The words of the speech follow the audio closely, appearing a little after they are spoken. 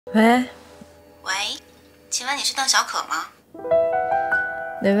喂，喂，请问你是邓小可吗？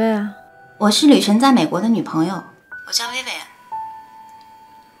哪位啊？我是吕晨在美国的女朋友，我叫 Vivian。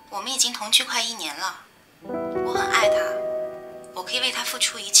我们已经同居快1年了，我很爱他，我可以为他付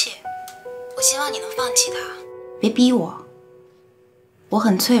出一切。我希望你能放弃他，别逼我。我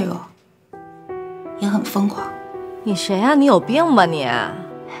很脆弱，也很疯狂。你谁啊？你有病吧你？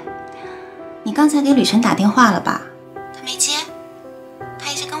你刚才给吕晨打电话了吧？他没接，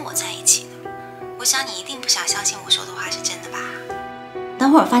他一直跟我在一起呢。我想你一定不想相信我说的话是真的吧？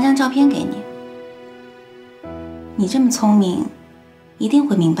等会儿发张照片给你，你这么聪明，一定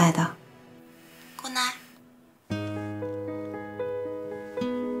会明白的。Good night。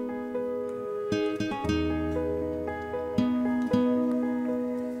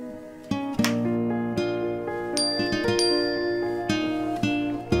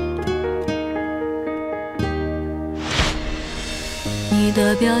你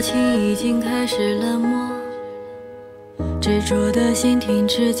的表情已经开始冷漠，执着的心停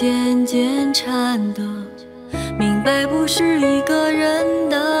止渐渐颤抖，明白不是一个人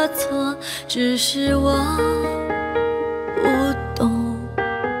的错，只是我不懂。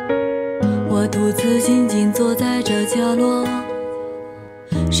我独自静静坐在这角落，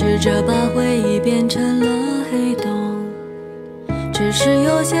试着把回忆变成了黑洞，只是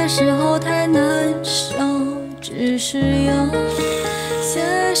有些时候太难受，只是有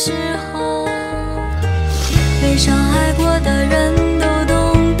些时候被伤害过的人都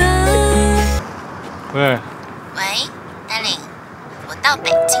懂得。喂，丹玲，我到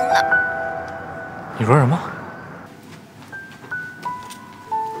北京了。你说什么？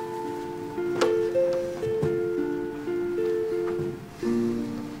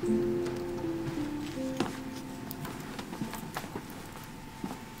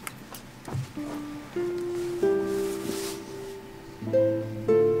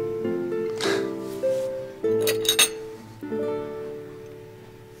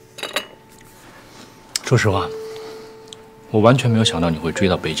说实话，我完全没有想到你会追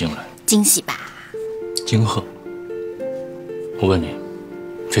到北京来，惊喜吧？惊吓。我问你，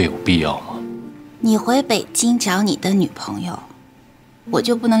这有必要吗？你回北京找你的女朋友，我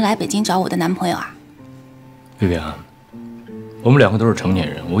就不能来北京找我的男朋友啊？薇薇安，我们2个都是成年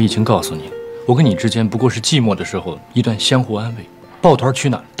人，我已经告诉你，我跟你之间不过是寂寞的时候一段相互安慰，抱团取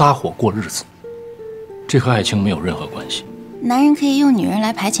暖，搭伙过日子，这和爱情没有任何关系。男人可以用女人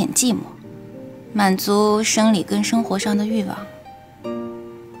来排遣寂寞，满足生理跟生活上的欲望。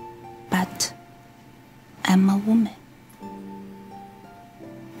But I'm a woman，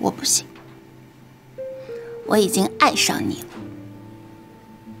 我不行，我已经爱上你了。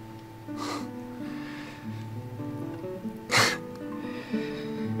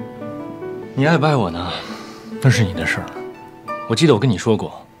你爱不爱我呢？那是你的事儿。我记得我跟你说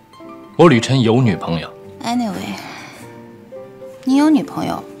过，我吕晨有女朋友。Anyway， 你有女朋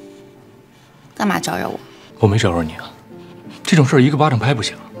友，干嘛招惹我？我没招惹你啊，这种事儿一个巴掌拍不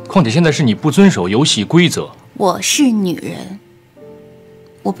响。况且现在是你不遵守游戏规则。我是女人，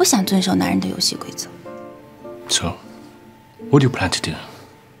我不想遵守男人的游戏规则。So, what do you plan to do?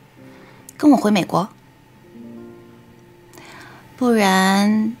 跟我回美国，不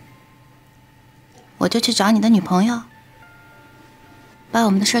然我就去找你的女朋友，把我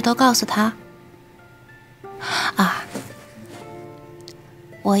们的事都告诉她。啊，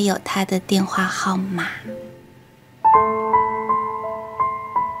我有她的电话号码。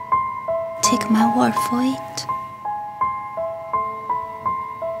Take my word for it.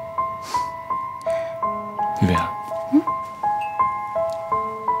 Vivian,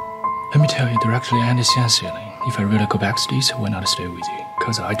 let me tell you directly and sincerely, if I really go backstage, I will not stay with you,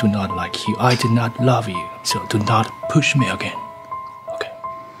 because I do not like you. I did not love you, so do not push me again. Okay?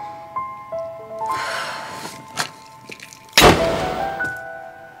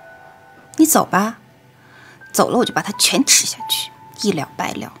 你走吧，走了我就把它全吃下去，一了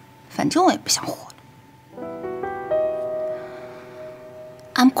百了。反正我也不想活了。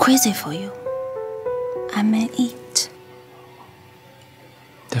I'm crazy for you. I'm an it.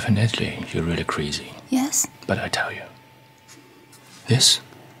 Definitely, you're really crazy. Yes. But I tell you, this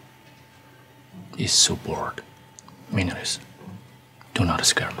is so bored, meaningless. Do not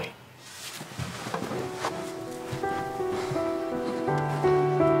scare me.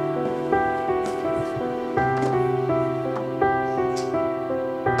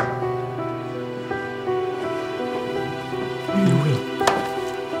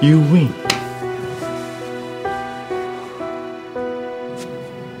 You win.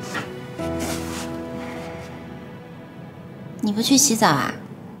 你不去洗澡啊？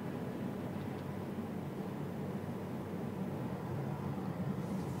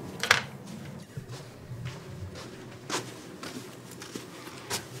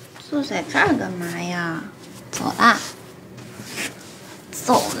坐在这儿干嘛呀？走啦，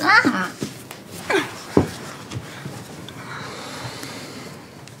走啦！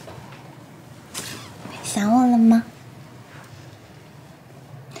想我了吗？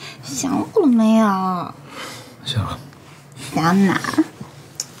想我了没有？想了。想哪？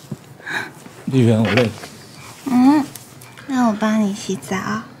丽媛，我累了。那我帮你洗澡，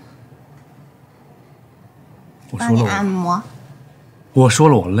帮你按摩。我说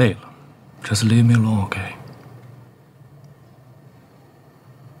了，我累了。Just leave me alone, OK？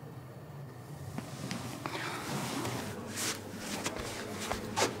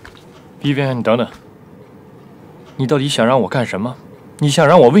 丽媛，你等等。你到底想让我干什么？你想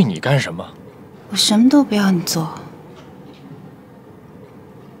让我为你干什么？我什么都不要你做，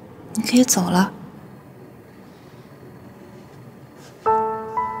你可以走了。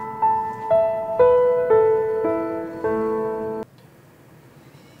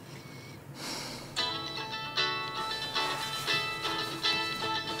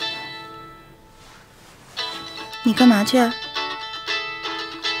你干嘛去啊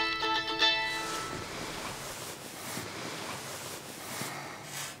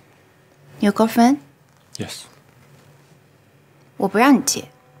？Your girlfriend? Yes. 我不让你接。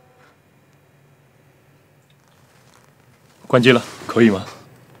关机了，可以吗？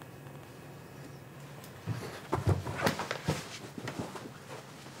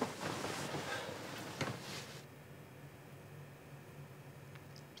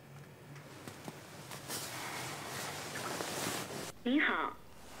您好，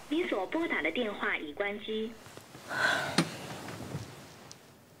您所拨打的电话已关机。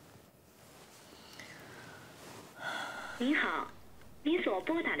您好，您所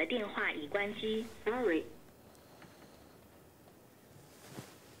拨打的电话已关机。Sorry。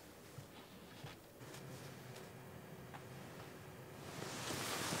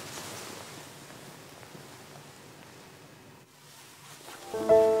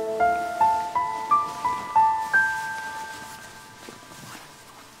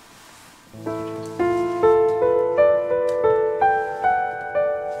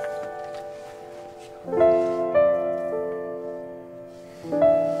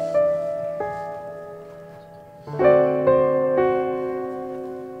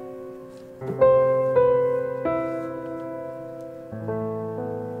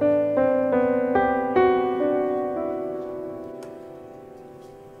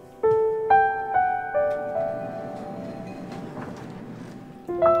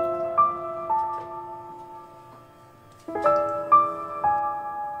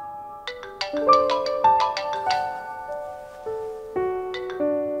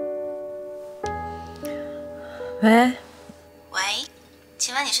喂，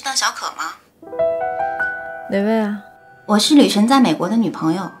请问你是邓小可吗？哪位啊？我是旅程在美国的女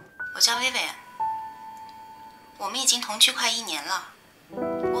朋友，我叫 Vivian。我们已经同居快1年了，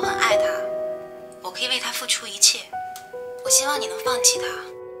我很爱他，我可以为他付出一切。我希望你能放弃他，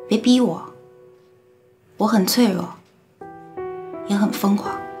别逼我。我很脆弱，也很疯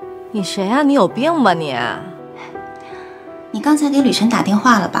狂。你谁啊？你有病吧你？你刚才给旅程打电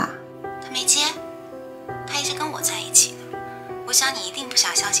话了吧？他没接，他一直跟我在一起呢。我想你一定不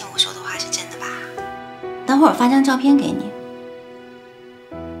想相信我说的话是真的吧？等会儿发张照片给你，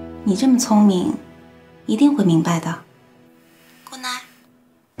你这么聪明，一定会明白的。Good night。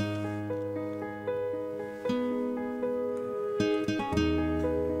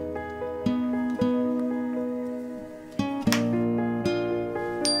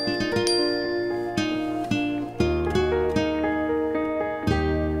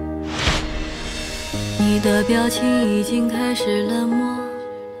你的表情已经开始冷漠，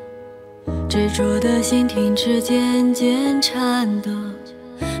执着的心停止渐渐颤抖，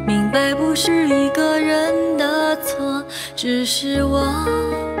明白不是一个人的错，只是我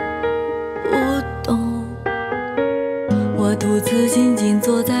不懂。我独自静静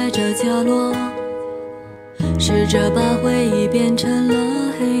坐在这角落，试着把回忆变成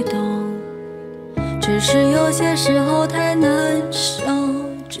了黑洞，只是有些时候太难受，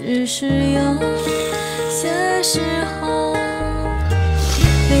只是有些时候，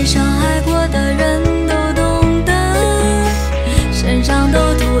被伤害过的人都懂得，身上都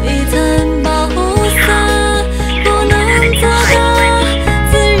涂一层保色，不能做的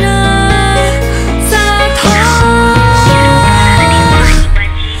自然洒脱。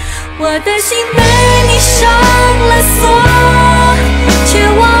我的心被你上了锁，却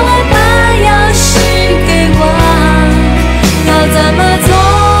忘了把钥匙给我，要怎么做？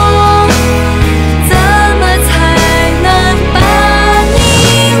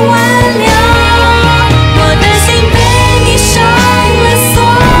我的心被你上了锁。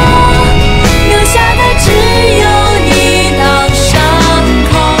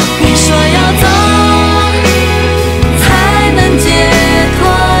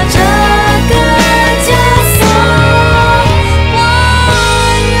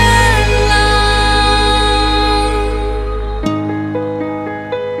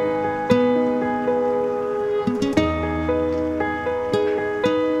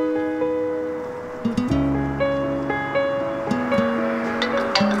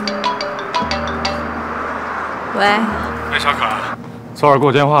喂，哎，小可，昨晚给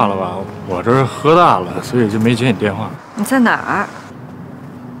我电话了吧？我这喝大了，所以就没接你电话。你在哪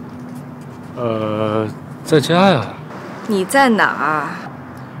儿？在家呀。你在哪儿？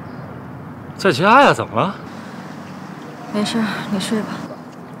在家呀，怎么了？没事，你睡吧。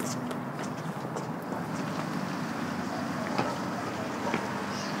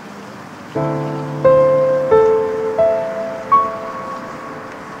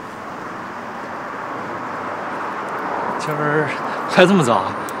今儿来这么早？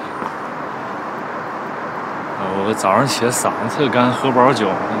我早上起来嗓子特干，喝不着酒，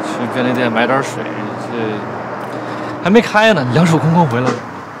去便利店买点水，这还没开呢，你两手空空回来了。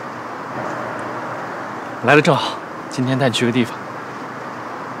来的正好，今天带你去个地方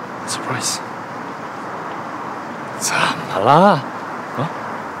 ，surprise。怎么了？啊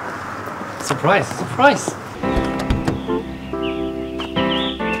 ？surprise。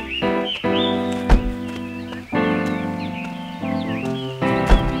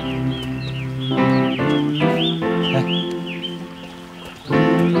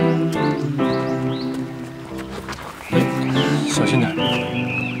小心点。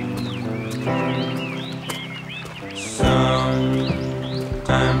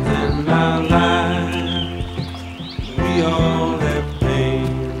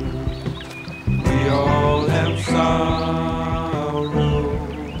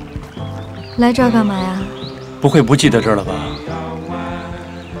来这儿干嘛呀？不会不记得这儿了吧？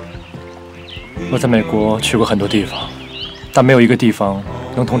我在美国去过很多地方，但没有一个地方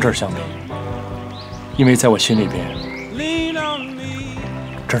能同这儿相比，因为在我心里边，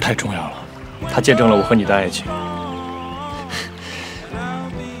这儿太重要了，它见证了我和你的爱情。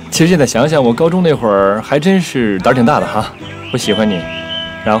其实现在想想，我高中那会儿还真是胆儿挺大的哈。我喜欢你，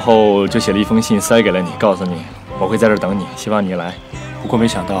然后就写了一封信塞给了你，告诉你我会在这儿等你，希望你来。不过没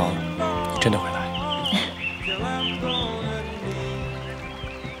想到你真的会来。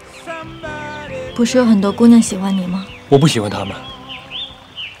不是有很多姑娘喜欢你吗？我不喜欢他们，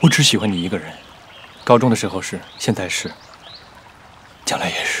我只喜欢你一个人。高中的时候是，现在是，将来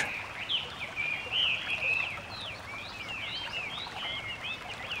也是。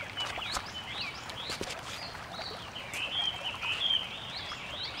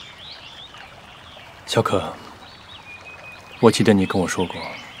小可，我记得你跟我说过，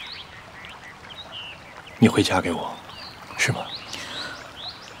你会嫁给我，是吗？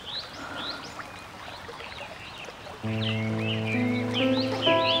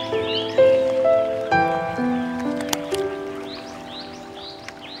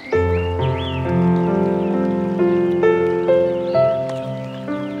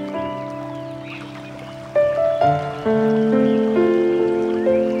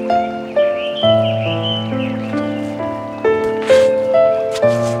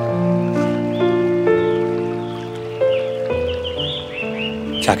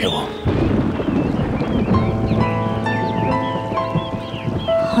嫁给我。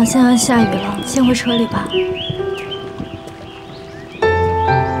好像要下雨了，先回车里吧。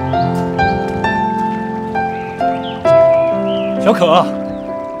小可，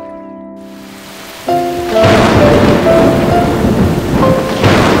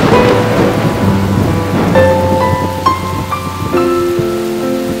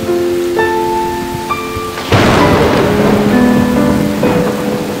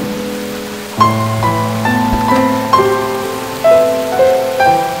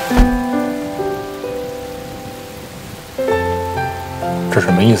这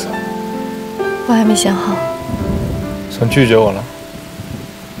什么意思？我还没想好。算拒绝我了？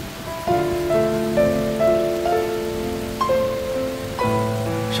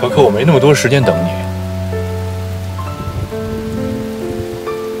小可，我没那么多时间等你。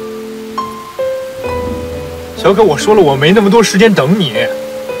小可，我说了，我没那么多时间等你。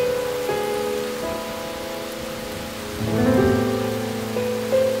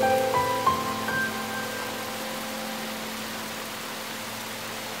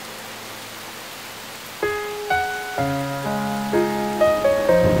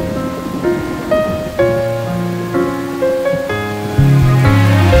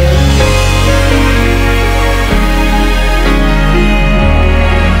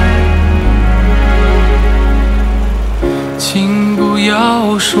请不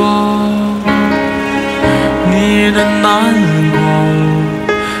要说你的难过，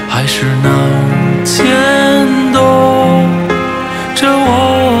还是能牵动着我，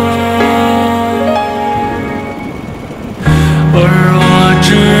而我只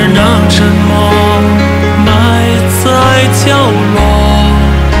能沉默，埋在角落，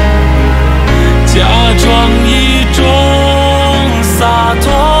假装一种洒脱。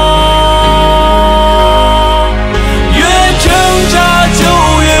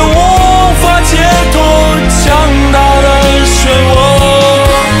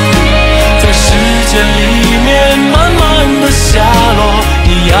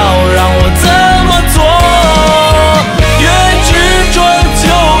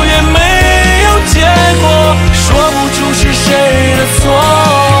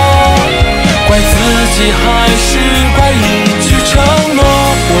惜还是怪一句承诺，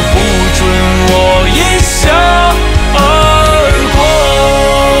我不准我一笑而过，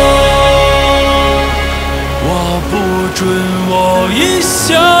我不准我一笑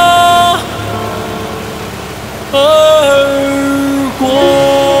而过。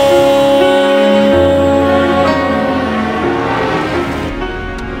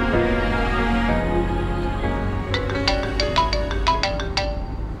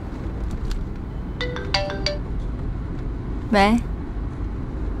喂，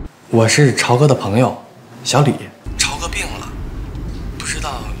我是朝哥的朋友，小李。朝哥病了，不知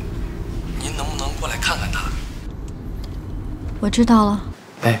道您能不能过来看看他？我知道了。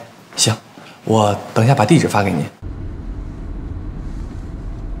哎，行，我等一下把地址发给您。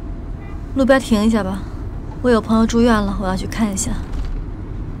路边停一下吧，我有朋友住院了，我要去看一下。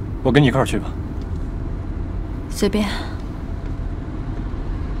我跟你一块儿去吧。随便。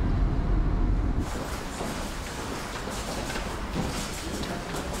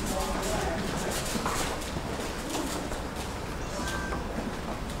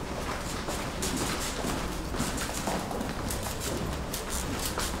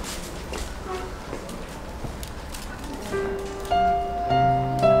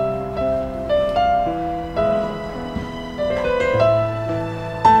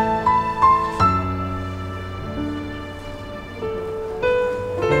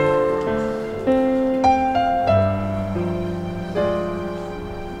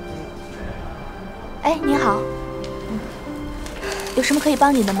哎，您好，有什么可以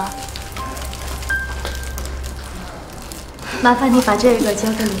帮您的吗？麻烦你把这个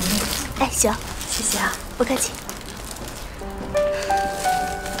交给李妹。哎，行，谢谢啊，不客气。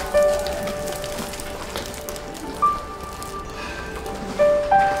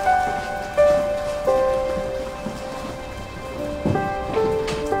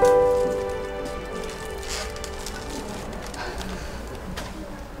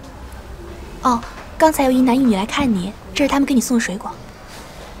哦，刚才有一男一女来看你，这是他们给你送的水果。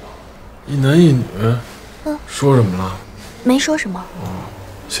一男一女，说什么了？没说什么。哦，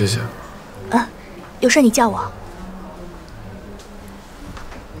谢谢。有事你叫我。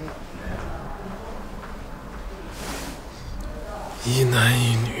一男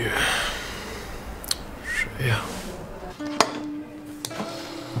一女，谁呀？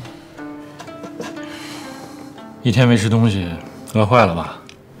一天没吃东西，饿坏了吧？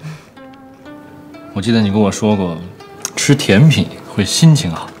我记得你跟我说过，吃甜品会心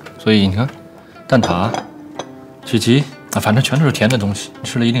情好，所以你看，蛋挞、曲奇啊，反正全都是甜的东西，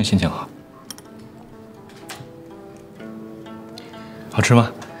吃了一定心情好。好吃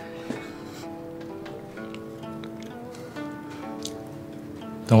吗？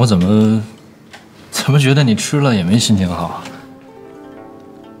但我怎么觉得你吃了也没心情好啊？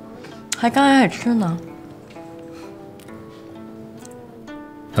还刚开始吃呢。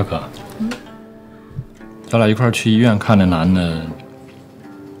大可，咱俩一块儿去医院看那男的，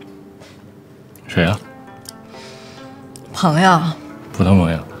谁呀？朋友。普通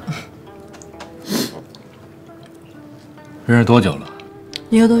朋友。认识多久了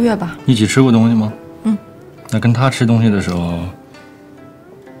1个多月吧。一起吃过东西吗？嗯。那跟他吃东西的时候，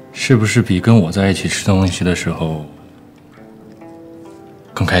是不是比跟我在一起吃东西的时候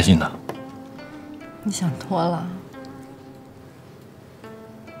更开心呢？你想多了。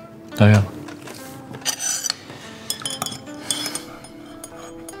但愿吧。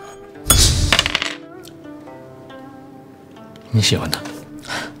你喜欢他？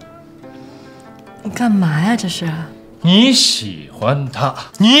你干嘛呀？这是？你喜欢他？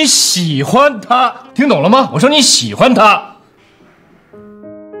你喜欢他？听懂了吗？我说你喜欢他。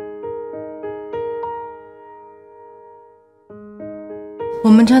我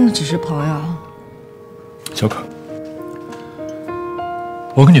们真的只是朋友。小可，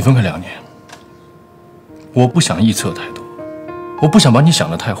我跟你分开2年，我不想臆测太多，我不想把你想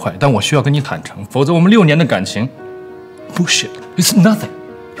得太坏，但我需要跟你坦诚，否则我们6年的感情 bullshit, it's nothing.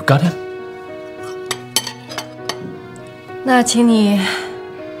 You got it? 那请你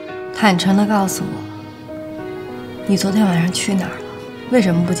坦诚地告诉我，你昨天晚上去哪儿了？为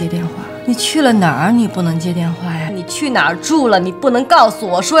什么不接电话？你去了哪儿？你不能接电话呀？你去哪儿住了？你不能告诉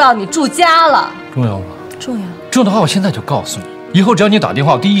我说要你住家了。重要吗？重要。重要的话，我现在就告诉你，以后只要你打电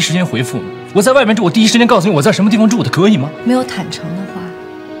话，我第一时间回复你。我在外面住，我第一时间告诉你我在什么地方住的，可以吗？没有坦诚的话，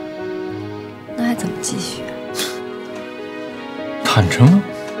那还怎么继续啊？坦诚？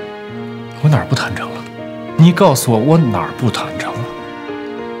我哪儿不坦诚了？你告诉我，我哪儿不坦诚了？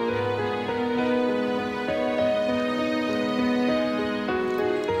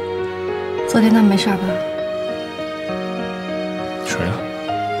昨天他们没事吧？谁啊？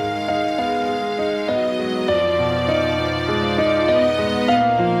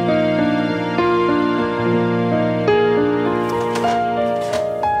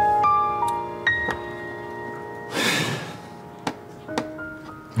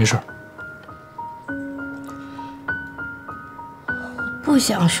没事。不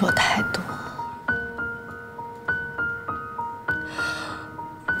想说太多，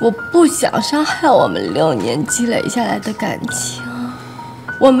我不想伤害我们6年积累下来的感情。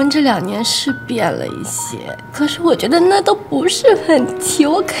我们这2年是变了一些，可是我觉得那都不是问题，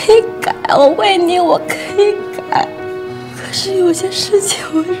我可以改，我为你我可以改。可是有些事情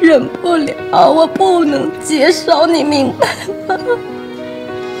我忍不了，我不能接受，你明白吗？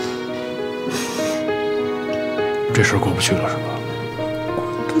这事儿过不去了是吧？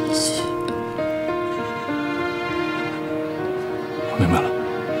过不去。我明白了。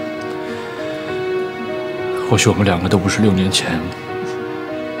或许我们2个都不是6年前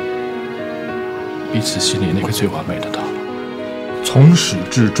彼此心里那个最完美的他了。从始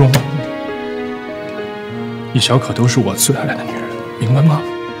至终，易小可都是我最爱的女人，明白吗？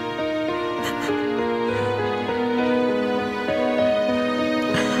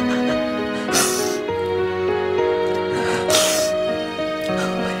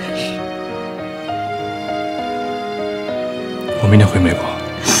我明天回美国，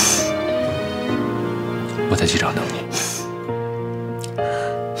我在机场等你。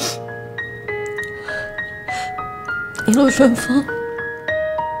一路顺风。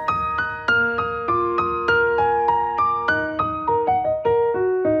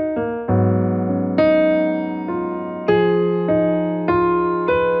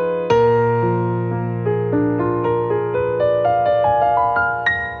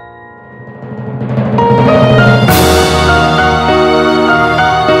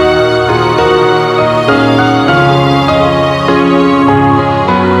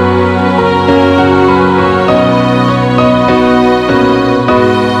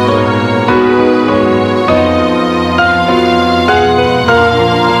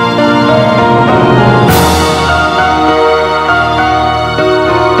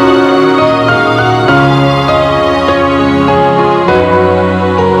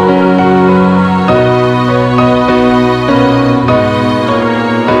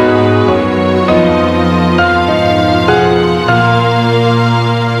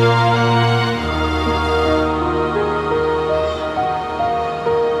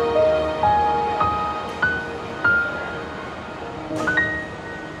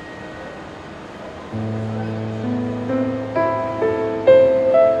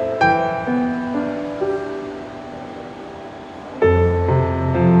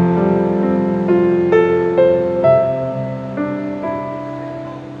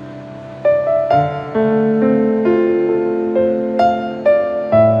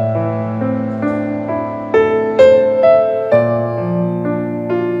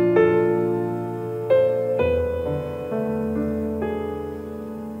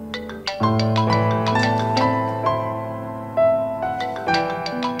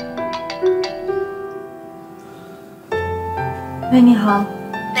喂，你好。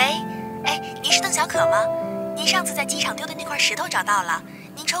喂，哎，您是邓小可吗？您上次在机场丢的那块石头找到了，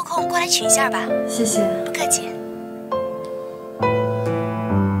您抽空过来取一下吧。谢谢。不客气。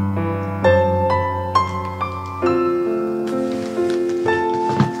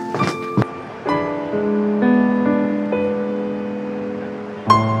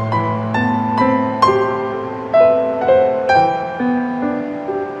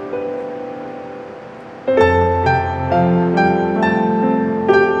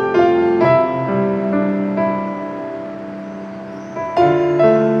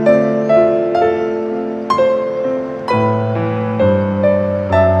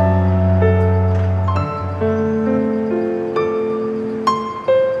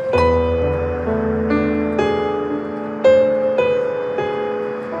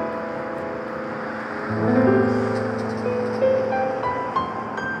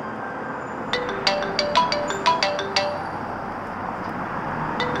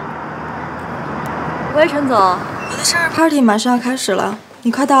喂，陈总，我的生日 party 马上要开始了，你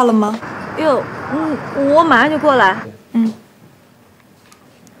快到了吗？哟，我马上就过来。嗯。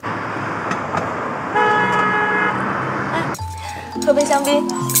哎，喝杯香槟。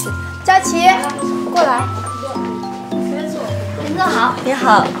谢谢。佳琪，过来。陈总好。你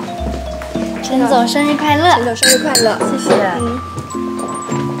好。陈总生日快乐！陈总生日快乐！谢谢。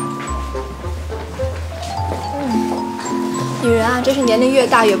女人啊，真是年龄越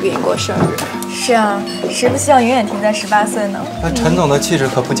大越不愿意过生日。是啊，谁不希望永远停在18岁呢？那陈总的气质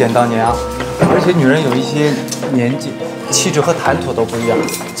可不减当年啊！而且女人有一些年纪，气质和谈吐都不一样，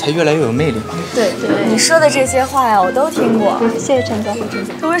才越来越有魅力。对，你说的这些话呀，我都听过。谢谢陈总。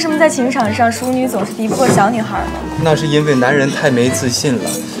可为什么在情场上，淑女总是敌不过小女孩呢？那是因为男人太没自信了，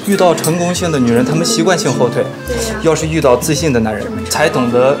遇到成功性的女人，他们习惯性后退。要是遇到自信的男人，才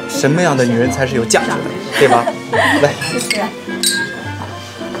懂得什么样的女人才是有价值的，对吧？来，谢谢。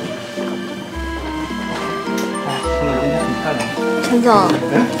陈总，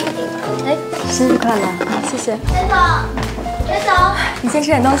哎，生日快乐！谢谢。陈总，你先吃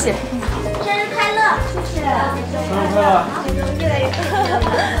点东西。生日快乐！谢谢。生日快乐！越来越快乐。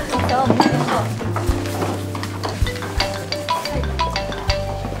走，我们先走。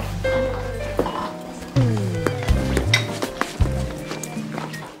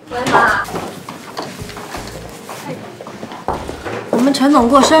喂，妈。我们陈总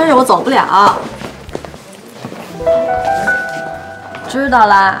过生日，我走不了。知道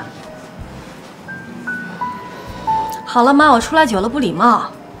啦。好了，妈，我出来久了不礼貌，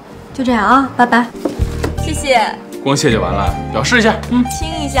就这样啊，拜拜。谢谢。光谢就完了，表示一下，亲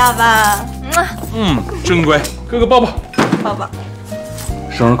一下吧。真乖，哥哥抱抱。抱抱。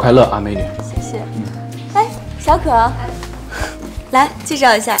生日快乐啊，美女。谢谢。哎，小可，来介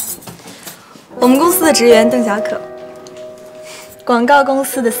绍一下，我们公司的职员邓小可，广告公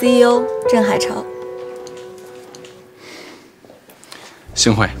司的 CEO 郑海潮。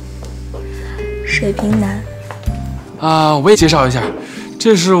幸会。水瓶男。我也介绍一下，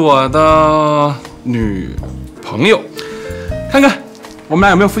这是我的女朋友，看看我们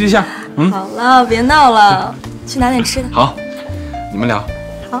俩有没有夫妻相。好了，别闹了，去拿点吃的。好，你们聊。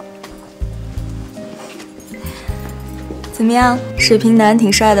好。怎么样，水瓶男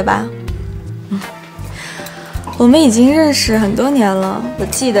挺帅的吧？我们已经认识很多年了，我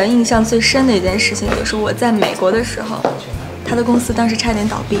记得印象最深的一件事情就是我在美国的时候，他的公司当时差点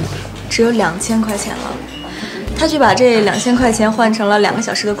倒闭，只有2000块钱了。他却把这2000块钱换成了2个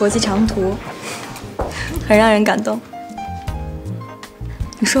小时的国际长途，很让人感动。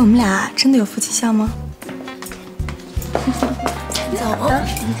你说我们俩真的有夫妻相吗？陈总，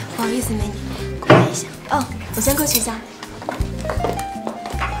不好意思，美女，过来一下。哦，我先过去一下。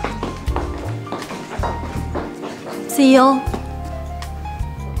CEO，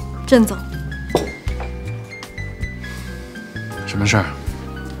 郑总，什么事儿？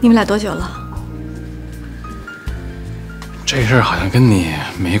你们俩多久了？这事儿好像跟你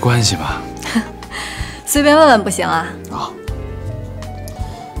没关系吧？随便问问不行啊？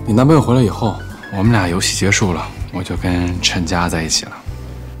你男朋友回来以后，我们俩游戏结束了，我就跟陈佳在一起了。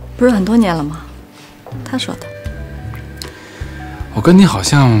不是很多年了吗？他说的。我跟你好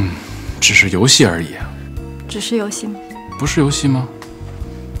像只是游戏而已。只是游戏吗？不是游戏吗？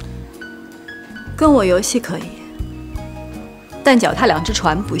跟我游戏可以，但脚踏2只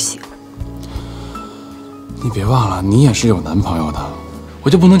船不行。你别忘了，你也是有男朋友的，我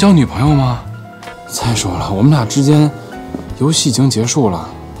就不能交女朋友吗？再说了，我们俩之间游戏已经结束了，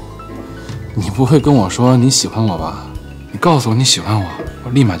你不会跟我说你喜欢我吧？你告诉我你喜欢我，我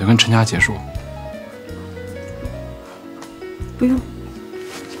立马就跟陈佳结束。不用。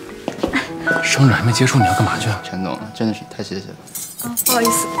生日还没结束，你要干嘛去啊？陈总，真的是太谢谢了。啊，不好意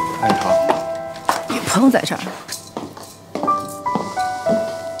思。好。女朋友在这儿。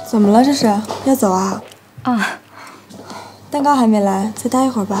怎么了？这是要走啊？啊，蛋糕还没来，再待一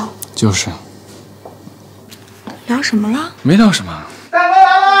会儿吧。就是。聊什么了？没聊什么。蛋糕来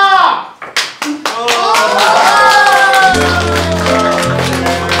了！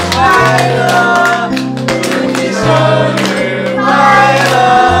快乐，祝你生日快乐，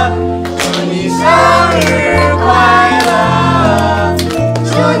祝你生日快乐，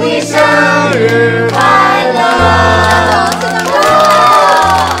祝你生日快乐！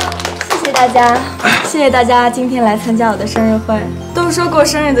谢谢大家。谢谢大家今天来参加我的生日会。都说过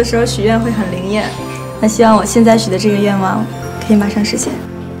生日的时候许愿会很灵验，那希望我现在许的这个愿望可以马上实现。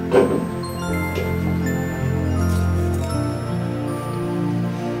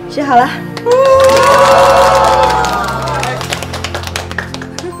许好了。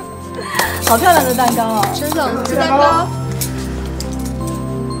好漂亮的蛋糕哦！陈总，吃蛋糕。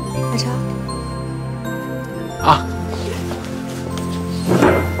奶茶。啊。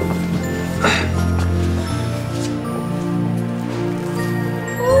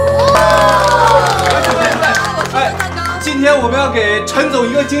今天我们要给陈总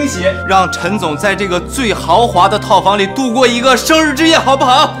一个惊喜，让陈总在这个最豪华的套房里度过一个生日之夜，好不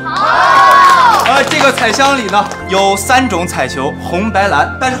好？好。这个彩箱里呢有3种彩球，红、白、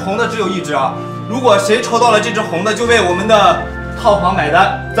蓝，但是红的只有1只啊。如果谁抽到了这只红的，就为我们的套房买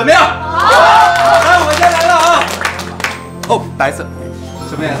单，怎么样？好。来，我们先来了啊。哦，白色，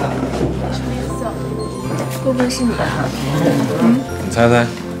什么颜色？什么颜色？会不会是你啊？你猜猜？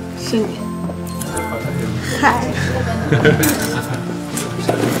是你。嗨。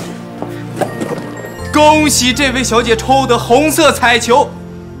恭喜这位小姐抽的红色彩球，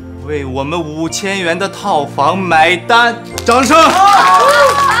为我们5000元的套房买单，掌声！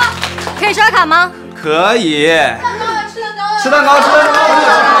可以刷卡吗？可以。吃蛋糕，吃蛋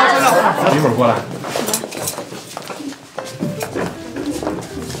糕，一会儿过来。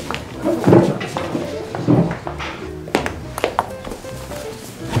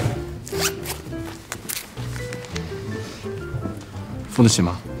付得起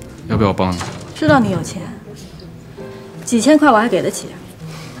吗？要不要我帮你？知道你有钱，几千块我还给得起。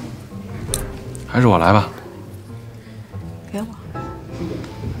还是我来吧。给我。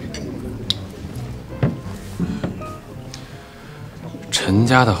陈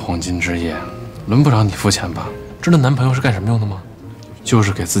家的黄金之夜，轮不着你付钱吧？知道男朋友是干什么用的吗？就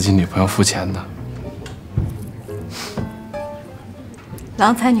是给自己女朋友付钱的。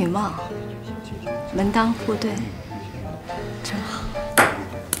郎才女貌，门当户对，真好。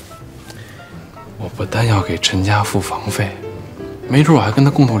我不但要给陈家付房费，没准我还跟他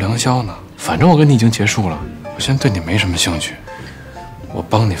共度良宵呢。反正我跟你已经结束了，我现在对你没什么兴趣。我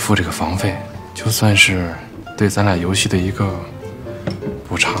帮你付这个房费，就算是对咱俩游戏的一个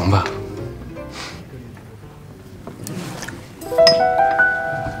补偿吧。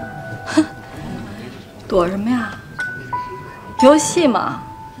哼，躲什么呀？游戏嘛，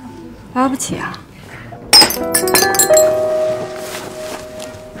玩不起啊。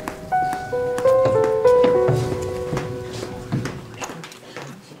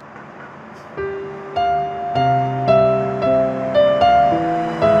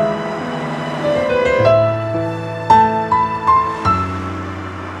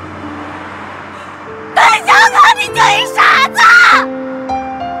你就一傻子！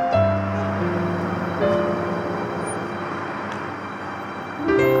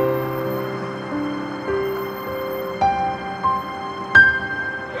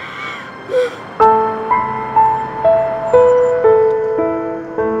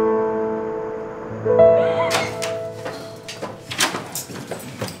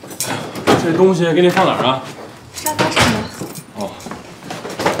这东西给你放哪儿啊？沙发上的。哦。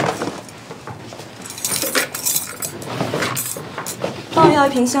帮我要一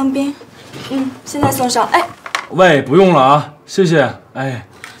瓶香槟。现在送上。哎，喂，不用了啊，谢谢。哎，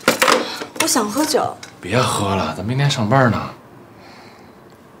我想喝酒。别喝了，咱明天上班呢。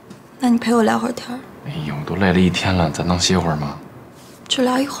那你陪我聊会儿天儿。哎呦，都累了一天了，咱能歇会儿吗？就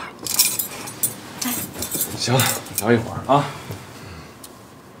聊一会儿。来。行，聊一会儿啊。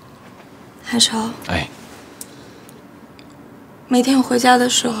海潮。哎。每天我回家的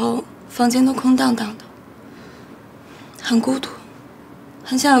时候，房间都空荡荡的，很孤独，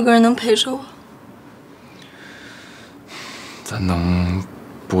很想有个人能陪着我。咱能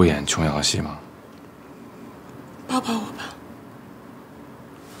不演琼瑶戏吗？抱抱我吧。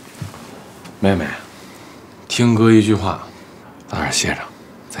妹妹，听哥一句话，早点歇着，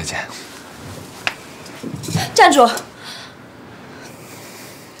再见。站住！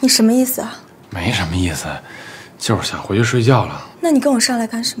你什么意思啊？没什么意思，就是想回去睡觉了。那你跟我上来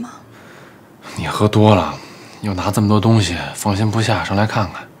干什么？你喝多了，又拿这么多东西，放心不下，上来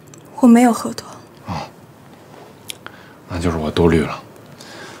看看。我没有喝多。哦，那就是我多虑了。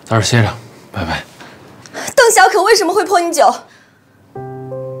早点歇着，拜拜。邓小可为什么会泼你酒？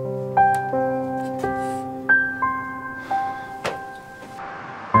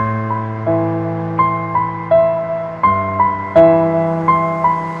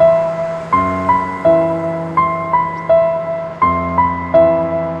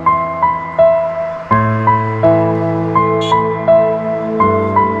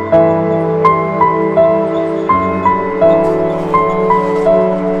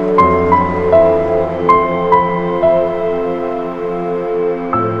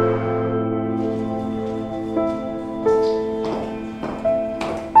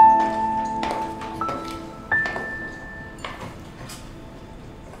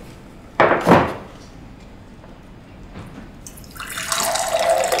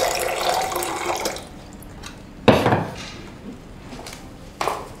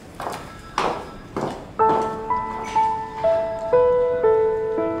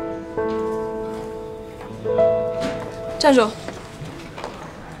站住！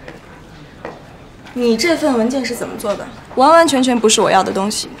你这份文件是怎么做的？完完全全不是我要的东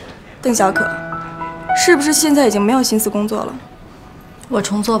西。邓小可，是不是现在已经没有心思工作了？我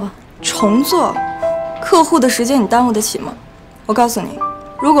重做吧。重做？客户的时间你耽误得起吗？我告诉你，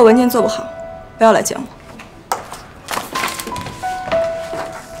如果文件做不好，不要来见我。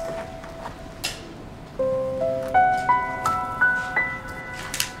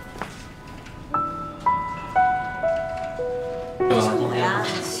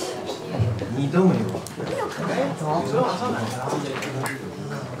你都没有。走，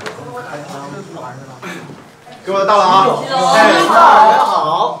给我到了啊！哎，大家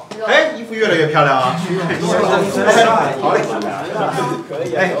好。哎，衣服越来越漂亮啊！好嘞。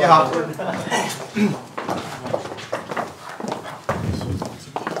哎，你好。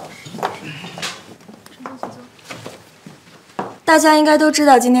大家应该都知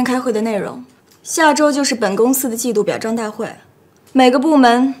道今天开会的内容。下周就是本公司的季度表彰大会，每个部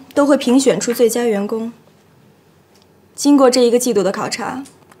门都会评选出最佳员工。经过这一个季度的考察，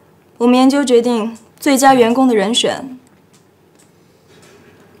我们研究决定最佳员工的人选，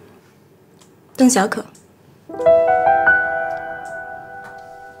邓小可。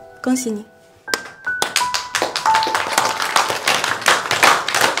恭喜你。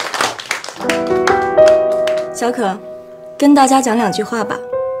小可，跟大家讲2句话吧。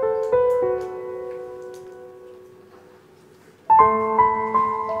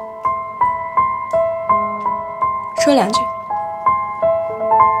说2句。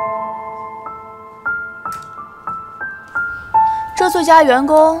这最佳员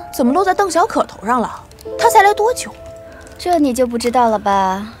工怎么落在邓小可头上了？他才来多久？这你就不知道了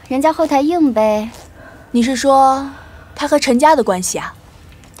吧？人家后台硬呗。你是说他和陈家的关系啊？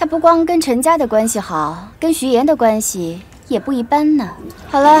他不光跟陈家的关系好，跟徐岩的关系也不一般呢。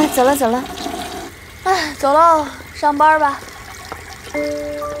好了，走了走了。哎，走喽，上班吧。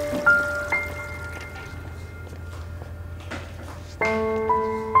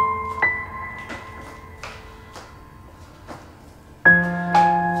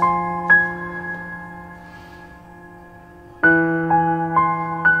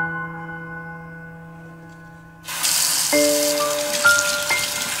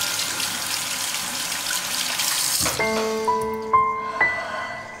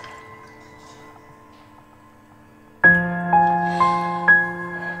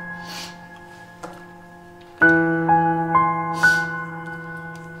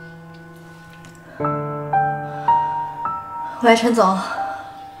喂，陈总，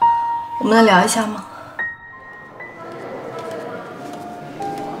我们能聊一下吗？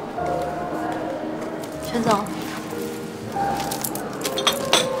陈总，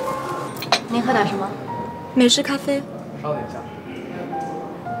您喝点什么？美式咖啡。稍等一下。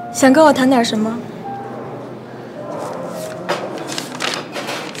想跟我谈点什么？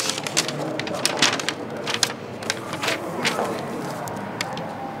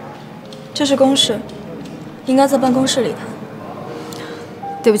这是公事，应该在办公室里谈。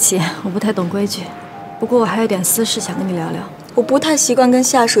对不起，我不太懂规矩，不过我还有点私事想跟你聊聊。我不太习惯跟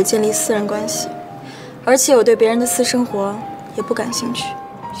下属建立私人关系，而且我对别人的私生活也不感兴趣。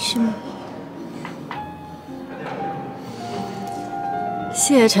是吗？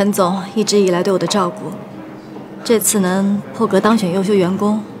谢谢陈总一直以来对我的照顾，这次能破格当选优秀员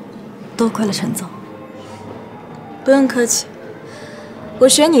工，多亏了陈总。不用客气，我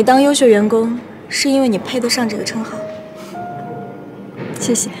选你当优秀员工，是因为你配得上这个称号。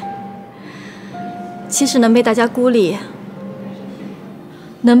谢谢。其实能被大家孤立，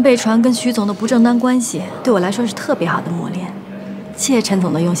能被传跟徐总的不正当关系，对我来说是特别好的磨练。谢谢陈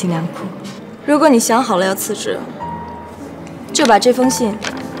总的用心良苦。如果你想好了要辞职，就把这封信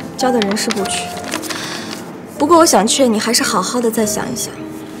交到人事部去。不过我想劝你还是好好的再想一想。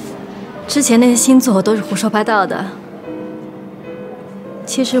之前那些星座都是胡说八道的。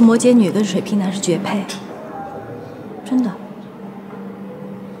其实摩羯女跟水瓶男是绝配，真的。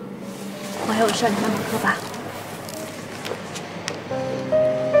我还有事，你慢慢喝吧。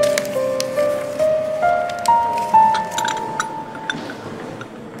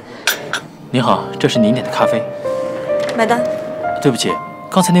您好，这是您点的咖啡。买单。对不起，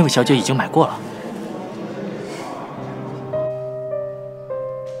刚才那位小姐已经买过了。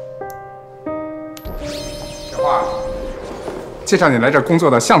小华，介绍你来这儿工作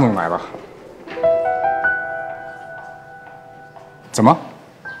的向总来了。怎么，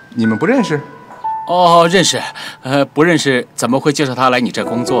你们不认识？哦，认识。不认识怎么会介绍他来你这儿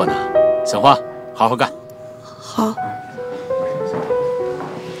工作呢？小花，好好干。好。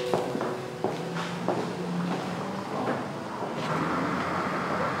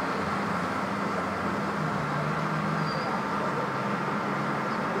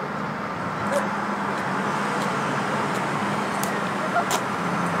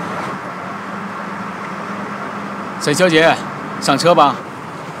沈小姐，上车吧。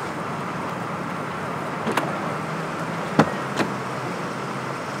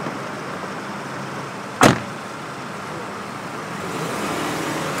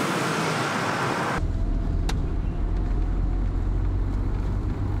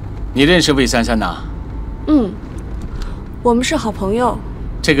你认识魏珊珊呐？我们是好朋友，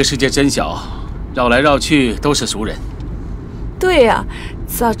这个世界真小，绕来绕去都是俗人。对呀，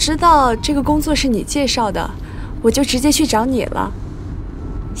早知道这个工作是你介绍的，我就直接去找你了。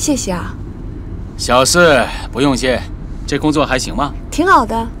谢谢啊。小事不用谢，这工作还行吗？挺好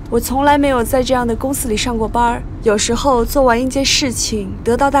的，我从来没有在这样的公司里上过班。有时候做完一件事情，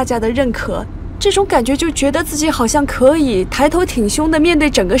得到大家的认可，这种感觉就觉得自己好像可以抬头挺胸地面对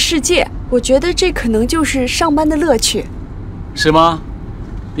整个世界。我觉得这可能就是上班的乐趣。是吗？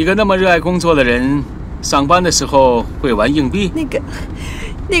一个那么热爱工作的人，上班的时候会玩硬币？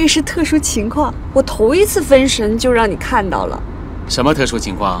那个是特殊情况，我头一次分神就让你看到了。什么特殊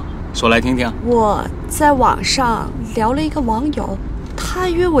情况？说来听听。我在网上聊了一个网友，他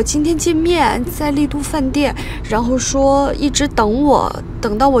约我今天见面，在丽都饭店，然后说一直等我，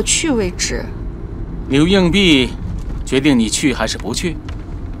等到我去为止。你用硬币决定你去还是不去？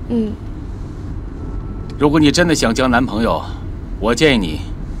如果你真的想交男朋友，我建议你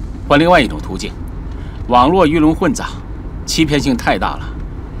换另外一种途径。网络鱼龙混杂，欺骗性太大了，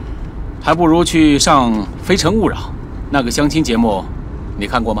还不如去上《非诚勿扰》那个相亲节目，你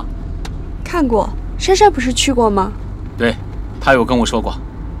看过吗？看过，珊珊不是去过吗？对，她有跟我说过。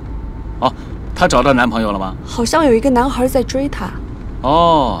哦，她找到男朋友了吗？好像有一个男孩在追她。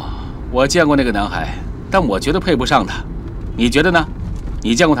哦，我见过那个男孩，但我觉得配不上他。你觉得呢？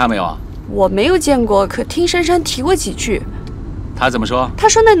你见过他没有啊？我没有见过，可听珊珊提过几句。他怎么说？他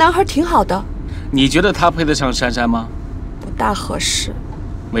说那男孩挺好的。你觉得他配得上珊珊吗？不大合适。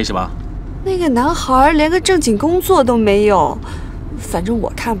为什么？那个男孩连个正经工作都没有，反正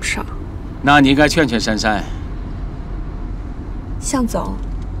我看不上。那你应该劝劝珊珊。向总，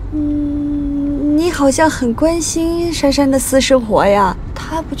你好像很关心珊珊的私生活呀。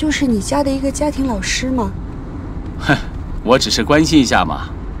她不就是你家的一个家庭老师吗？哼，我只是关心一下嘛。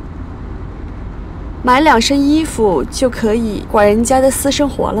买2身衣服就可以管人家的私生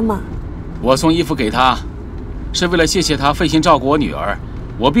活了吗？我送衣服给她，是为了谢谢她费心照顾我女儿，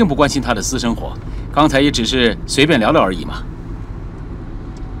我并不关心她的私生活。刚才也只是随便聊聊而已嘛。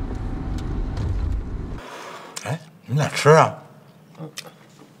哎，你们俩吃啊？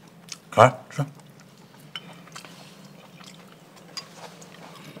可儿吃。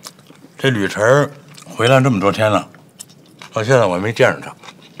这吕晨回来这么多天了，到现在我还没见着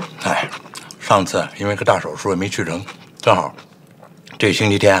他。哎，上次因为个大手术也没去成，正好这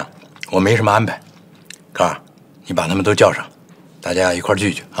星期天啊，我没什么安排。可儿，你把他们都叫上，大家一块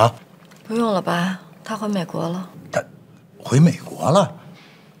聚聚啊。不用了吧？他回美国了。他回美国了？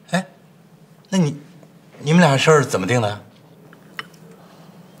哎，那你们俩事儿怎么定的？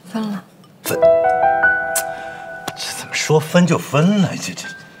分了。分？这怎么说分就分了？这。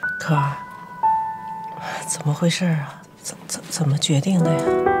可儿，怎么回事啊？怎么决定的呀？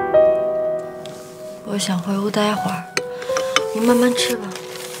我想回屋待会儿，你慢慢吃吧。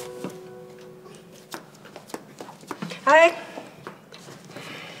哎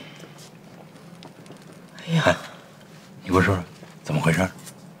呀，你给我说说怎么回事？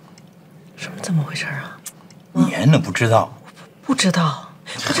什么怎么回事啊？你还能不知道？不知道，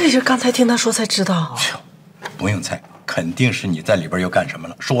我这是刚才听他说才知道。不用猜。肯定是你在里边又干什么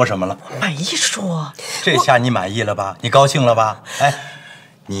了，说什么了？没说。这下你满意了吧？你高兴了吧？哎，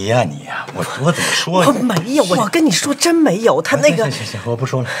你呀，我怎么说？我没有，我跟你说真没有。他那个……行，我不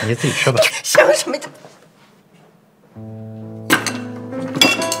说了，你自己吃吧。行什么？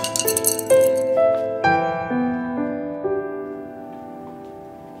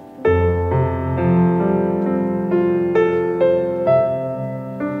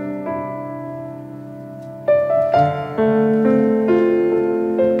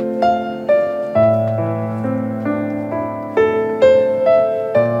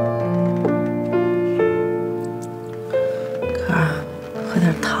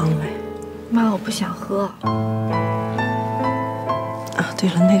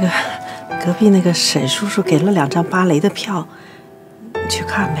隔壁那个沈叔叔给了2张芭蕾的票，你去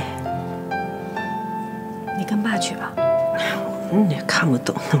看没？你跟爸去吧。你也看不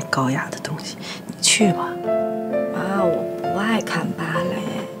懂那么高雅的东西，你去吧。妈，我不爱看芭蕾。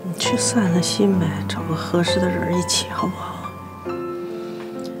你去散散心呗，找个合适的人一起，好不好？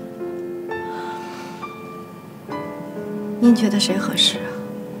您觉得谁合适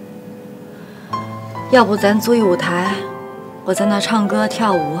啊？要不咱租一舞台，我在那唱歌、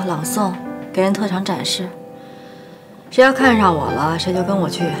跳舞、朗诵。给人特长展示，谁要看上我了，谁就跟我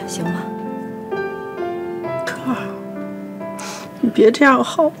去，行吗？可儿，你别这样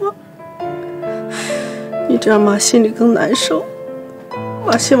好吗？你这样妈心里更难受。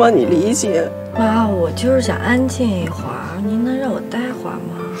妈希望你理解。妈，我就是想安静一会儿，您能让我待会儿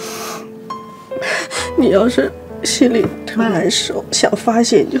吗？你要是心里特难受，想发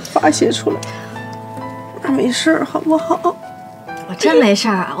泄就发泄出来。妈没事儿，好不好？我真没事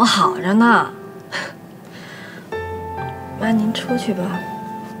儿，我好着呢。妈，您出去吧。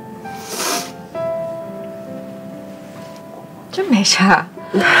真没事儿。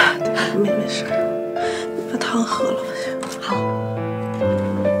没事儿，你把汤喝了吧。好。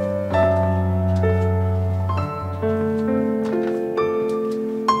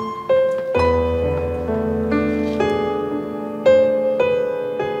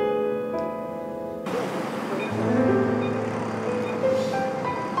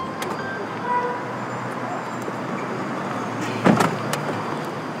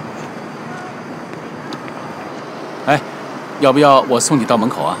要不要我送你到门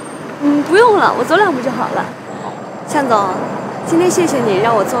口啊？不用了，我走2步就好了。向总，今天谢谢你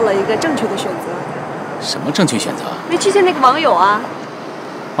让我做了一个正确的选择。什么正确选择？没去见那个网友啊。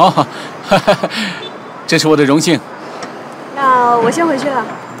哦，这是我的荣幸。那我先回去了。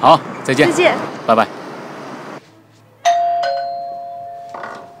好，再见。再见，拜拜。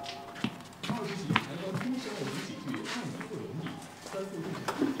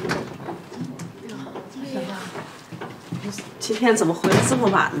今天怎么回来这么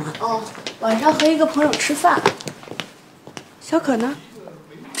晚呢？哦，晚上和一个朋友吃饭。小可呢？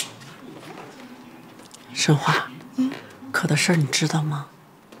申花，可的事儿你知道吗？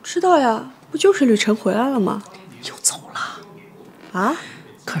知道呀，不就是吕晨回来了吗？又走了。啊？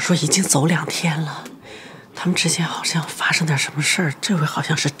可说已经走2天了，他们之间好像发生点什么事儿，这回好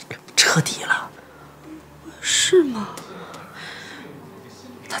像是彻底了。是吗？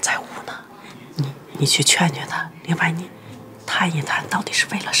他在屋呢，你去劝劝他，另外你谈一谈到底是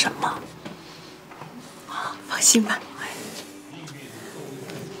为了什么。放心吧。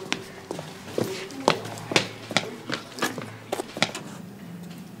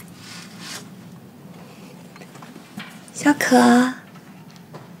小可，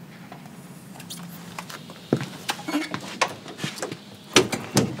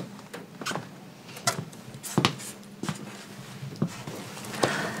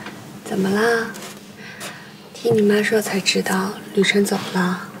怎么啦？听你妈说才知道吕晨走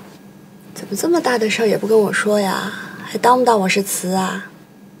了，怎么这么大的事儿也不跟我说呀？还当不当我是雌啊？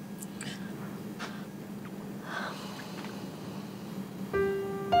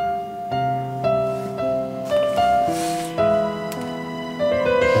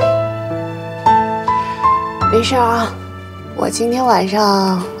没事啊，我今天晚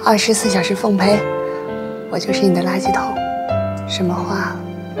上24小时奉陪，我就是你的垃圾桶，什么话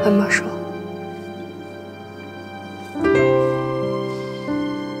慢慢说。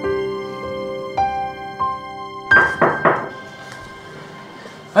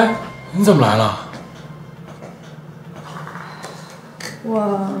哎，你怎么来了？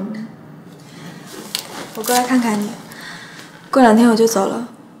我过来看看你，过2天我就走了。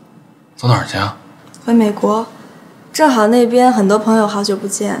走哪儿去啊？回美国，正好那边很多朋友好久不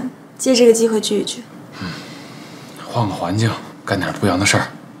见，借这个机会聚一聚。换个环境，干点不一样的事儿，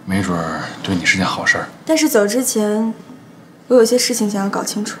没准对你是件好事儿。但是走之前，我有些事情想要搞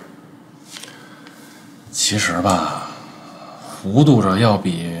清楚。其实吧，糊涂着要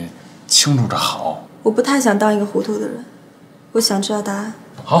比清楚着好。我不太想当一个糊涂的人，我想知道答案。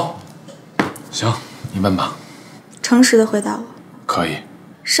好，行，你问吧。诚实的回答我。可以。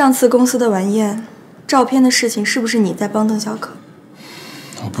上次公司的晚宴，照片的事情是不是你在帮邓小可？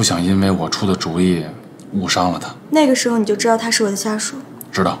我不想因为我出的主意误伤了他。那个时候你就知道他是我的下属？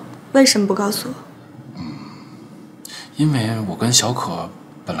知道。为什么不告诉我？因为我跟小可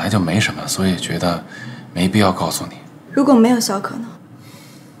本来就没什么，所以觉得没必要告诉你。如果没有小可呢？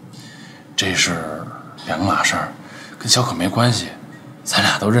这是2码事儿，跟小可没关系。咱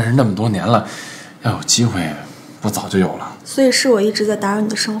俩都认识那么多年了，要有机会，不早就有了。所以是我一直在打扰你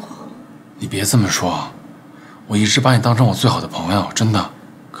的生活。你别这么说，我一直把你当成我最好的朋友，真的。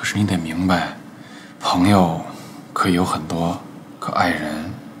可是你得明白，朋友可以有很多，可爱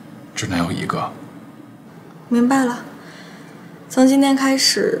人只能有一个。明白了。从今天开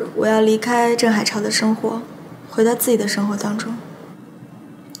始，我要离开郑海潮的生活，回到自己的生活当中。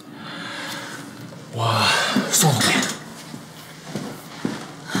我送送你。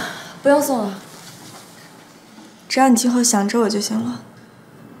不用送了，只要你今后想着我就行了。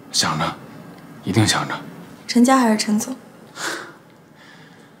想着，一定想着。陈家还是陈总？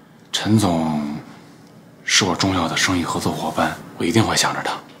陈总是我重要的生意合作伙伴，我一定会想着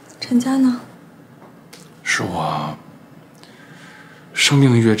他。陈家呢？是我生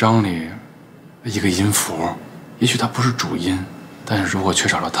命乐章里的一个音符，也许它不是主音，但是如果缺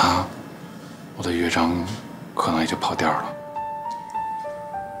少了它，我的乐章可能也就跑调了。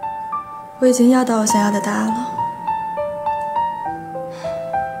我已经要到我想要的答案了，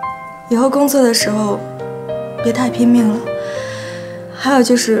以后工作的时候别太拼命了。还有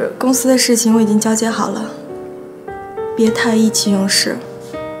就是公司的事情我已经交接好了，别太意气用事，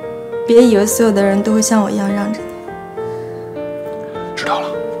别以为所有的人都会像我一样让着你。知道了。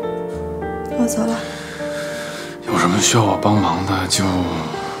我走了。有什么需要我帮忙的就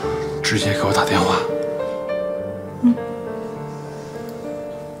直接给我打电话。嗯。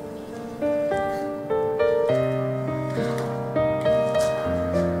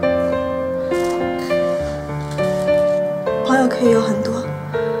朋友可以有很多，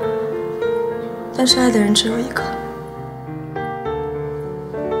但是爱的人只有一个。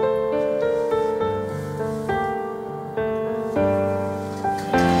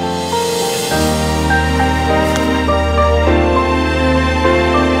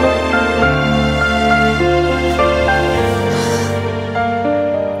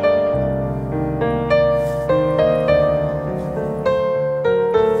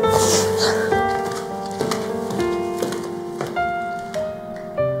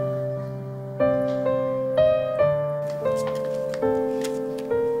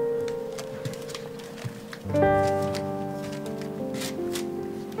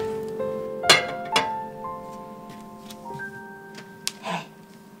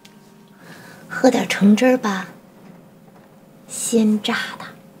喝点橙汁儿吧，鲜榨的。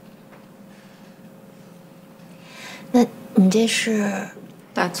那你这是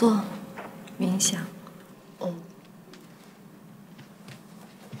打坐、冥想。哦。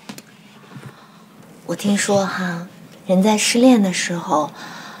我听说哈，人在失恋的时候，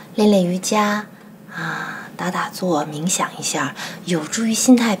练练瑜伽啊，打坐、冥想一下，有助于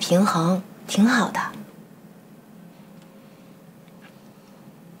心态平衡，挺好的。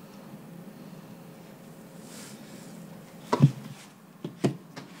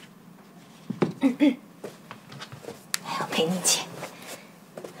我陪你去。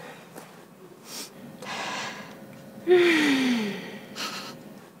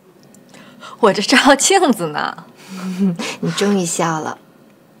我这照镜子呢。你终于笑了。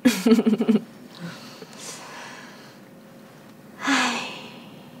唉，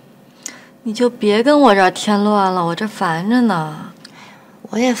你就别跟我这儿添乱了，我这烦着呢。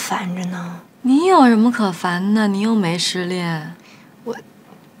我也烦着呢。你有什么可烦的？你又没失恋。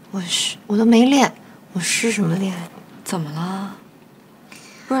我都没练，我失什么恋？怎么了？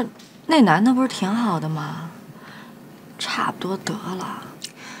不是，那男的不是挺好的吗？差不多得了。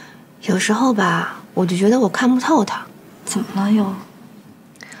有时候吧，我就觉得我看不透他。怎么了又？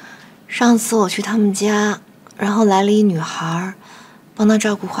上次我去他们家，然后来了一女孩，帮他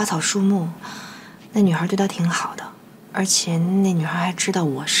照顾花草树木。那女孩对他挺好的，而且那女孩还知道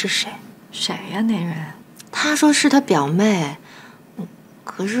我是谁。谁呀？那人？她说是她表妹。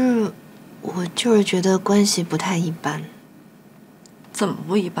可是，我就是觉得关系不太一般。怎么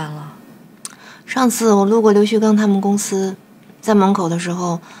不一般了？上次我路过刘旭刚他们公司，在门口的时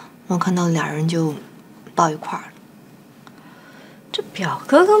候，我看到俩人就抱一块儿了。这表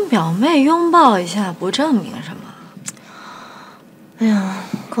哥跟表妹拥抱一下，不证明什么。哎呀，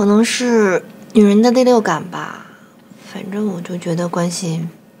可能是女人的第六感吧。反正我就觉得关系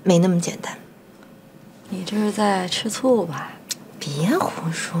没那么简单。你这是在吃醋吧？别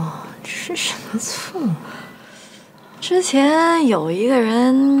胡说，吃什么醋？之前有一个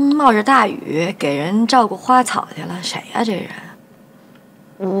人冒着大雨给人照顾花草去了，谁呀？这人？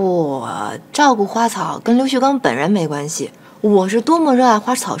我照顾花草跟刘旭刚本人没关系，我是多么热爱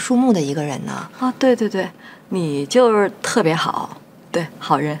花草树木的一个人呢！啊，对对对，你就是特别好，对，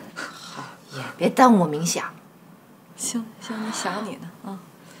好人。也别耽误我冥想。行行，我想你呢啊。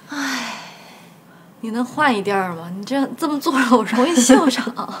唉。你能换一地儿吗？你这么坐着，我容易秀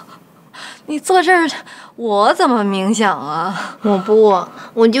场。你坐这儿，我怎么冥想啊？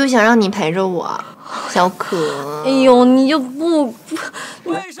我就想让你陪着我，小可。哎呦，你就不……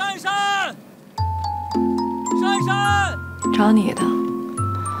喂，珊珊，珊珊，找你的，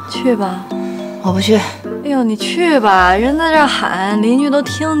去吧。我不去。哎呦，你去吧，人在这喊，邻居都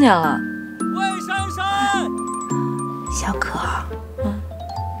听见了。喂，珊珊，小可。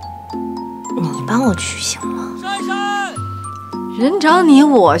你帮我去行吗？珊珊，人找你，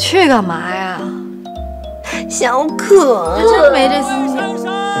我去干嘛呀？小可，这真没这心情。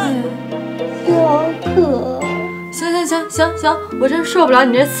小可，行，我真受不了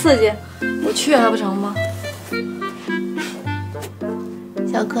你这刺激，我去还不成吗？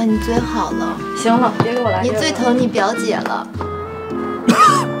小可，你最好了。行了，别给我来这个。你最疼你表姐了。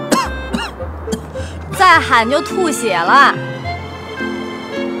再喊就吐血了。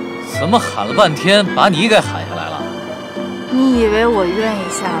怎么喊了半天，把你给喊下来了？你以为我愿意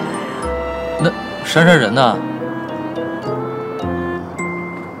下来啊？那珊珊人呢？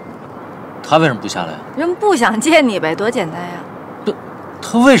他为什么不下来呀？人不想见你呗，多简单呀！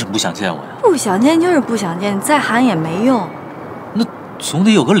他为什么不想见我呀？不想见就是不想见，你再喊也没用。那总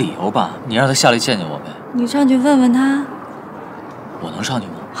得有个理由吧？你让他下来见见我呗。你上去问问他。我能上去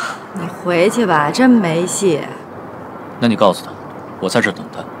吗？你回去吧，真没戏。那你告诉他，我在这儿等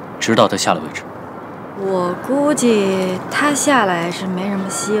他，直到他下来为止。我估计他下来是没什么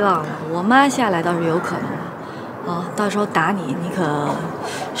希望了，我妈下来倒是有可能的。哦，到时候打你，你可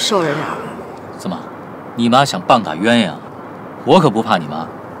受着点儿。怎么，你妈想棒打鸳鸯？我可不怕你妈。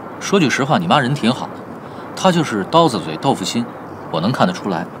说句实话，你妈人挺好的，她就是刀子嘴豆腐心，我能看得出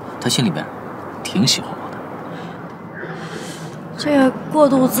来，她心里面挺喜欢我的。这个过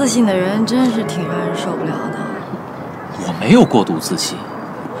度自信的人真是挺让人受不了的。我没有过度自信，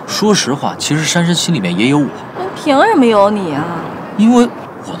说实话，其实珊珊心里面也有我。凭什么有你啊？因为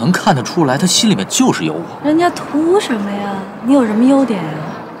我能看得出来，她心里面就是有我。人家图什么呀？你有什么优点呀？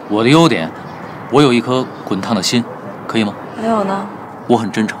我的优点，我有一颗滚烫的心，可以吗？还有呢？我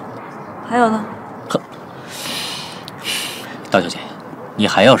很真诚。还有呢？大小姐，你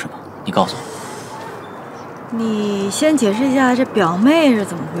还要什么？你告诉我。你先解释一下这表妹是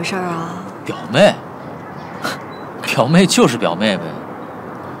怎么回事啊？表妹？表妹就是表妹呗。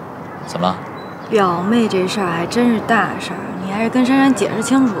怎么了？表妹这事儿还真是大事儿，你还是跟珊珊解释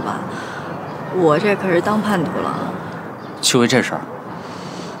清楚吧。我这可是当叛徒了。就为这事儿？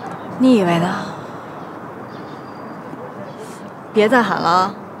你以为呢？别再喊了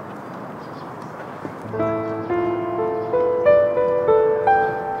啊！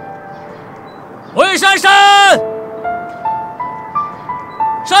喂，珊珊！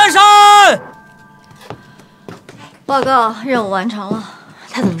珊珊！报告，任务完成了。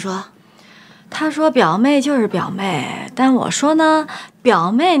他怎么说？他说表妹就是表妹，但我说呢，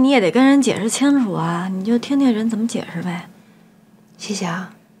表妹你也得跟人解释清楚啊，你就听听人怎么解释呗。谢谢啊。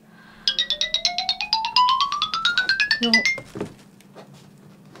哟，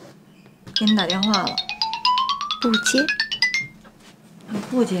给你打电话了，不接。你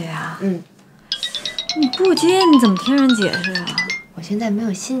不接呀？嗯。你不接，你怎么听人解释啊？我现在没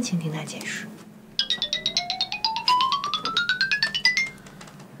有心情听他解释。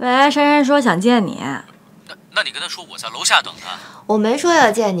喂，珊珊说想见你。那你跟他说我在楼下等他。我没说要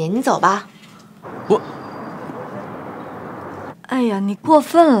见你，你走吧。哎呀，你过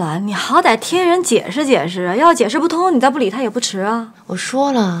分了！你好歹听人解释解释啊，要解释不通，你再不理他也不迟啊。我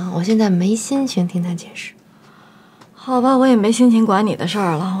说了，我现在没心情听他解释。好吧，我也没心情管你的事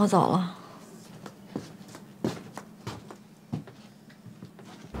儿了，我走了。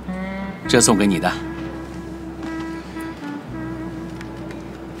这送给你的。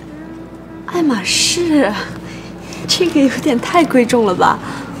爱马仕，这个有点太贵重了吧？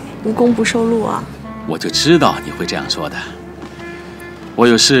无功不受禄啊！我就知道你会这样说的。我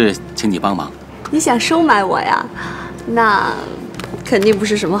有事请你帮忙。你想收买我呀？那肯定不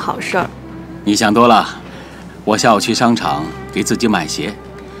是什么好事儿。你想多了。我下午去商场给自己买鞋，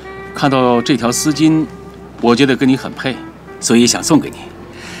看到这条丝巾，我觉得跟你很配，所以想送给你。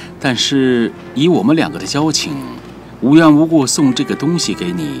但是以我们两个的交情，无缘无故送这个东西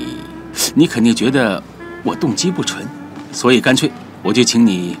给你，你肯定觉得我动机不纯，所以干脆我就请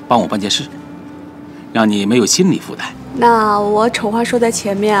你帮我办件事，让你没有心理负担。那我丑话说在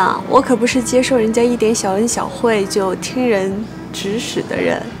前面啊，我可不是接受人家一点小恩小惠就听人指使的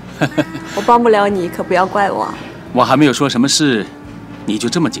人。我帮不了你，可不要怪我。我还没有说什么事，你就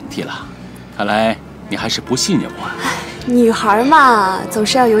这么警惕了？看来你还是不信任我。女孩嘛，总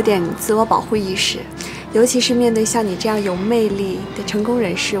是要有点自我保护意识，尤其是面对像你这样有魅力的成功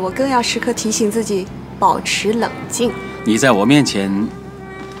人士，我更要时刻提醒自己保持冷静。你在我面前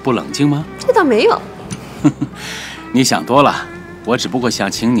不冷静吗？这倒没有。你想多了，我只不过想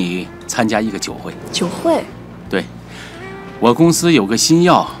请你参加一个酒会。酒会？对，我公司有个新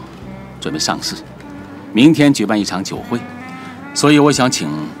药准备上市，明天举办一场酒会，所以我想请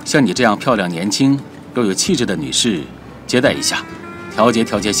像你这样漂亮、年轻又有气质的女士接待一下，调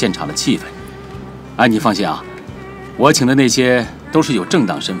节现场的气氛。哎，你放心啊，我请的那些都是有正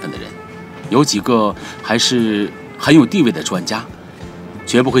当身份的人，有几个还是很有地位的专家，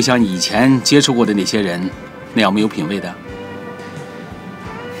绝不会像你以前接触过的那些人那样没有品位的。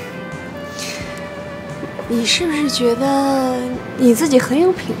你是不是觉得你自己很有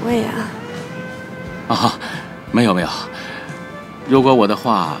品味啊？啊，没有。如果我的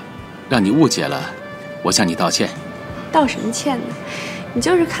话让你误解了，我向你道歉。道什么歉呢？你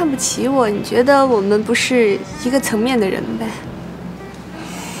就是看不起我，你觉得我们不是一个层面的人呗？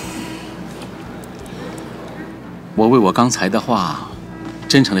我为我刚才的话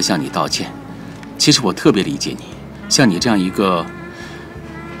真诚地向你道歉。其实我特别理解你，像你这样一个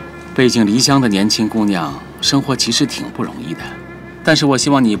背井离乡的年轻姑娘，生活其实挺不容易的。但是我希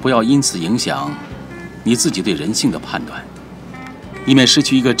望你不要因此影响你自己对人性的判断，以免失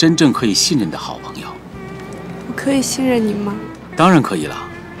去一个真正可以信任的好朋友。我可以信任你吗？当然可以了，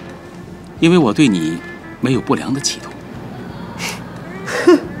因为我对你没有不良的企图。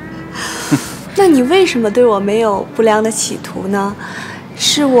那你为什么对我没有不良的企图呢？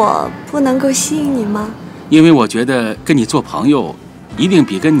是我不能够吸引你吗？因为我觉得跟你做朋友一定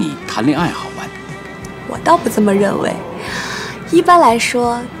比跟你谈恋爱好玩。我倒不这么认为。一般来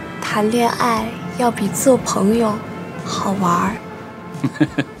说，谈恋爱要比做朋友好玩。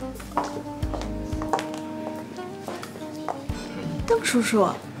邓叔叔，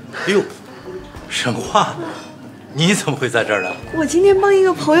哎呦，沈华，你怎么会在这儿呢？我今天帮一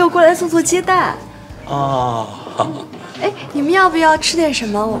个朋友过来做接待。哦，哎，你们要不要吃点什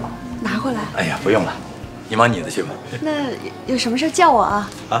么？我拿过来。哎呀，不用了，你忙你的去吧。那有什么事叫我啊？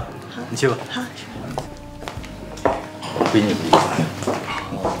啊，好，你去吧。好。归你们意思。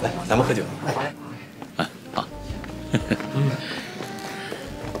来，咱们喝酒。来，好。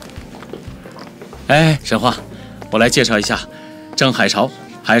哎，沈华，我来介绍一下，郑海潮，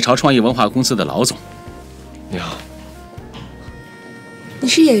海潮创意文化公司的老总。你好。你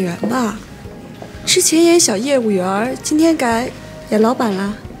是演员吧？之前演小业务员，今天改演老板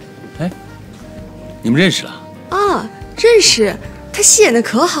了。哎，你们认识了？啊，认识。他戏演的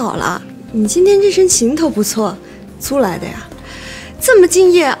可好了。你今天这身行头不错。租来的呀，这么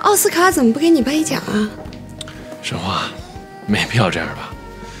敬业，奥斯卡怎么不给你颁一奖啊？沈华，没必要这样吧？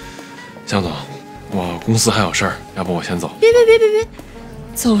江总，我公司还有事儿，要不我先走。别，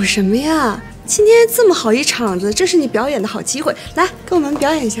走什么呀？今天这么好一场子，这是你表演的好机会，来跟我们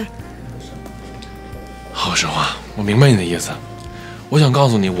表演一下。好，沈华，我明白你的意思。我想告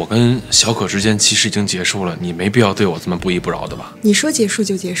诉你，我跟小可之间其实已经结束了，你没必要对我这么不依不饶的吧？你说结束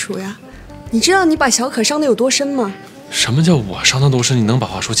就结束呀？你知道你把小可伤得有多深吗？什么叫我伤得多深？你能把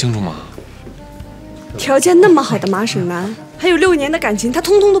话说清楚吗？条件那么好的马省南，还有6年的感情，他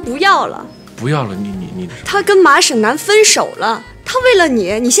通通都不要了。不要了，你他跟马省南分手了，他为了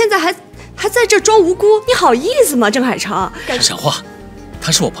你，你现在还在这装无辜，你好意思吗？郑海潮，沈华，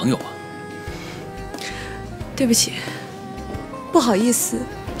他是我朋友啊。对不起，不好意思，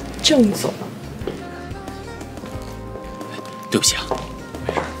郑总。对不起啊。